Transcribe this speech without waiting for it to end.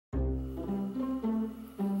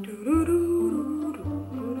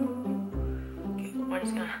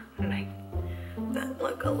just gonna make that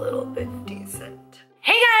look a little bit decent.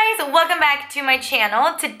 Hey guys, welcome back to my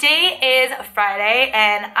channel. Today is Friday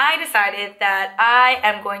and I decided that I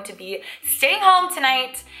am going to be staying home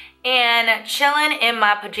tonight and chilling in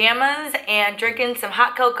my pajamas and drinking some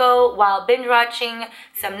hot cocoa while binge watching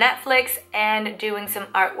some Netflix and doing some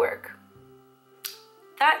artwork.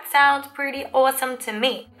 That sounds pretty awesome to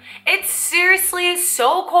me. It's seriously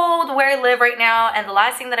so cold where I live right now, and the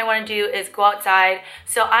last thing that I want to do is go outside.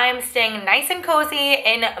 So I'm staying nice and cozy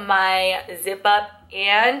in my zip up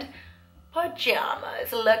and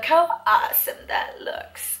pajamas. Look how awesome that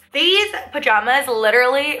looks. These pajamas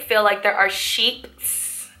literally feel like there are sheep?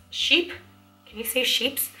 Can you say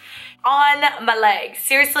sheeps? On my legs.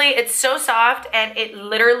 Seriously, it's so soft and it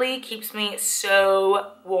literally keeps me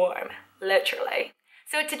so warm, literally.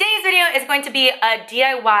 So today's video is going to be a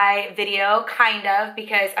DIY video, kind of,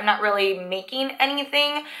 because I'm not really making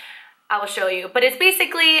anything. I will show you, but it's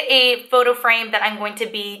basically a photo frame that I'm going to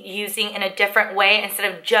be using in a different way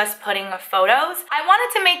instead of just putting photos. I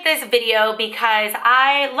wanted to make this video because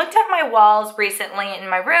I looked at my walls recently in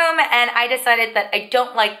my room and I decided that I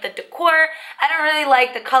don't like the decor. I don't really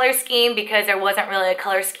like the color scheme because there wasn't really a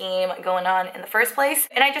color scheme going on in the first place.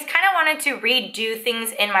 And I just kind of wanted to redo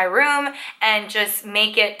things in my room and just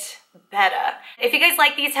make it better. If you guys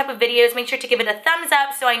like these type of videos, make sure to give it a thumbs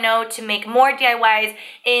up so I know to make more DIYs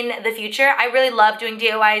in the future. I really love doing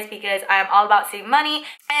DIYs because I'm all about saving money,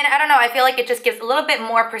 and I don't know, I feel like it just gives a little bit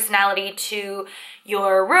more personality to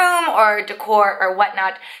your room or decor or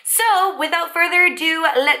whatnot. So without further ado,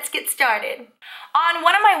 let's get started. On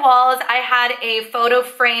one of my walls, I had a photo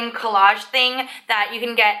frame collage thing that you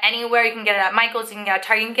can get anywhere. You can get it at Michael's, you can get it at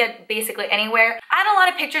Target, you can get it basically anywhere. I had a lot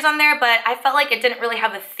of pictures on there, but I felt like it didn't really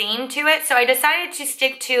have a theme to it, so I decided to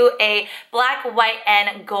stick to a black, white,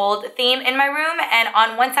 and gold theme in my room. And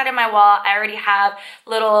on one side of my wall, I already have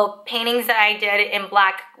little paintings that I did in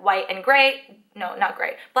black, white, and gray. No, not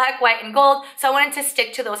gray. Black, white, and gold. So I wanted to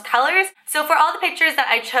stick to those colors. So for all the pictures that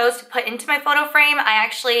I chose to put into my photo frame, I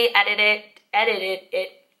actually edited it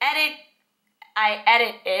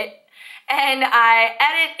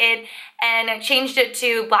and changed it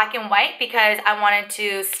to black and white because I wanted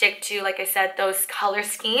to stick to, like I said, those color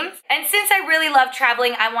schemes. And since I really love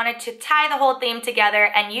traveling, I wanted to tie the whole theme together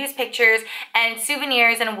and use pictures and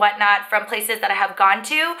souvenirs and whatnot from places that I have gone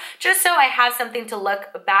to, just so I have something to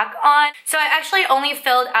look back on. So I actually only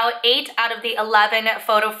filled out 8 out of the 11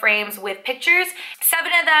 photo frames with pictures.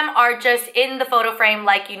 7 of them are just in the photo frame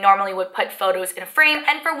like you normally would put photos in a frame.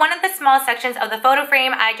 And for one of the small sections of the photo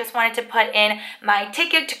frame, I just wanted to put in my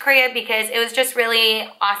ticket to Korea because it was just really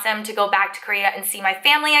awesome to go back to Korea and see my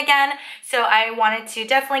family again. So I wanted to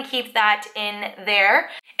definitely keep that in there.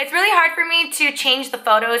 It's really hard for me to change the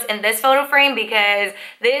photos in this photo frame because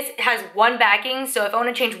this has one backing, so if I want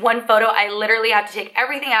to change one photo, I literally have to take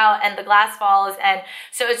everything out and the glass falls, and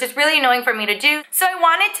so it's just really annoying for me to do. So I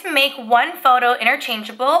wanted to make one photo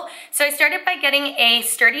interchangeable, so I started by getting a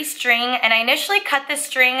sturdy string, and I initially cut the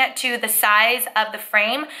string to the size of the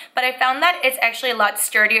frame, but I found that it's actually a lot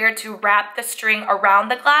sturdier to wrap the string around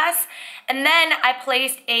the glass. And then I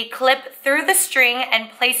placed a clip through the string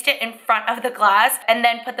and placed it in front of the glass and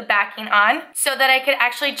then put the backing on so that I could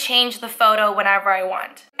actually change the photo whenever I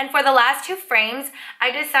want. And for the last 2 frames,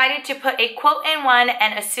 I decided to put a quote in one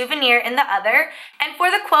and a souvenir in the other. And for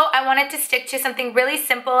the quote, I wanted to stick to something really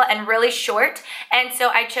simple and really short. And so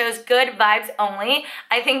I chose good vibes only.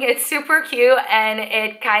 I think it's super cute and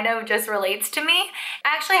it kind of just relates to me.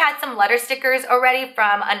 I actually had some letter stickers already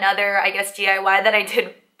from another, I guess, DIY that I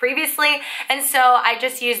did previously, and so I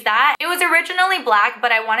just used that. It was originally black,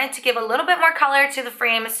 but I wanted to give a little bit more color to the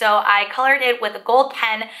frame, so I colored it with a gold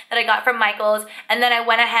pen that I got from Michael's, and then I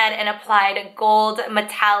went ahead and applied gold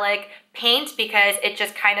metallic paint because it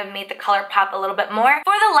just kind of made the color pop a little bit more.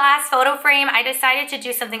 For the last photo frame, I decided to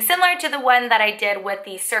do something similar to the one that I did with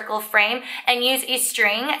the circle frame and use a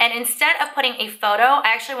string, and instead of putting a photo,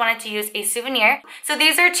 I actually wanted to use a souvenir. So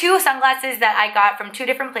these are 2 sunglasses that I got from 2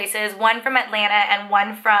 different places, one from Atlanta and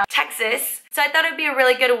one from Texas. So I thought it'd be a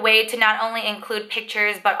really good way to not only include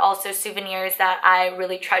pictures but also souvenirs that I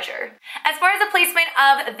really treasure. As far as the placement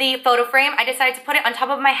of the photo frame, I decided to put it on top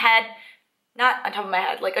of my head. Not on top of my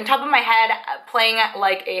head, like on top of my head, playing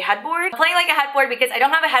like a headboard. Playing like a headboard because I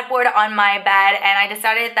don't have a headboard on my bed, and I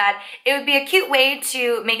decided that it would be a cute way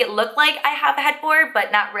to make it look like I have a headboard,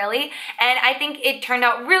 but not really. And I think it turned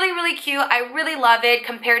out really, really cute. I really love it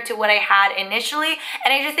compared to what I had initially,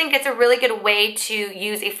 and I just think it's a really good way to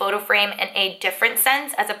use a photo frame in a different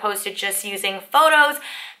sense as opposed to just using photos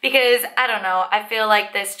because I don't know, I feel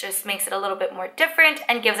like this just makes it a little bit more different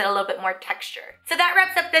and gives it a little bit more texture. So that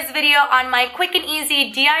wraps up this video on my quick and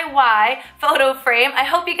easy DIY photo frame. I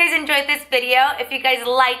hope you guys enjoyed this video. If you guys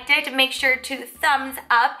liked it, make sure to thumbs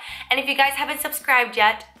up. And if you guys haven't subscribed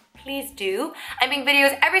yet, please do. I make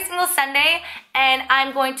videos every single Sunday, and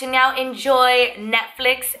I'm going to now enjoy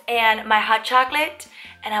Netflix and my hot chocolate,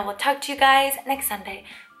 and I will talk to you guys next Sunday.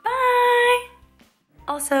 Bye!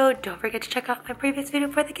 Also, don't forget to check out my previous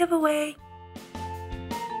video for the giveaway.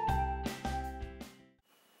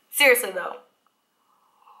 Seriously though,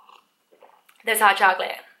 this hot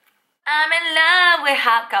chocolate. I'm in love with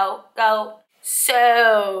hot cocoa.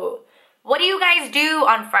 So, what do you guys do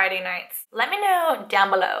on Friday nights? Let me know down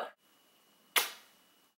below.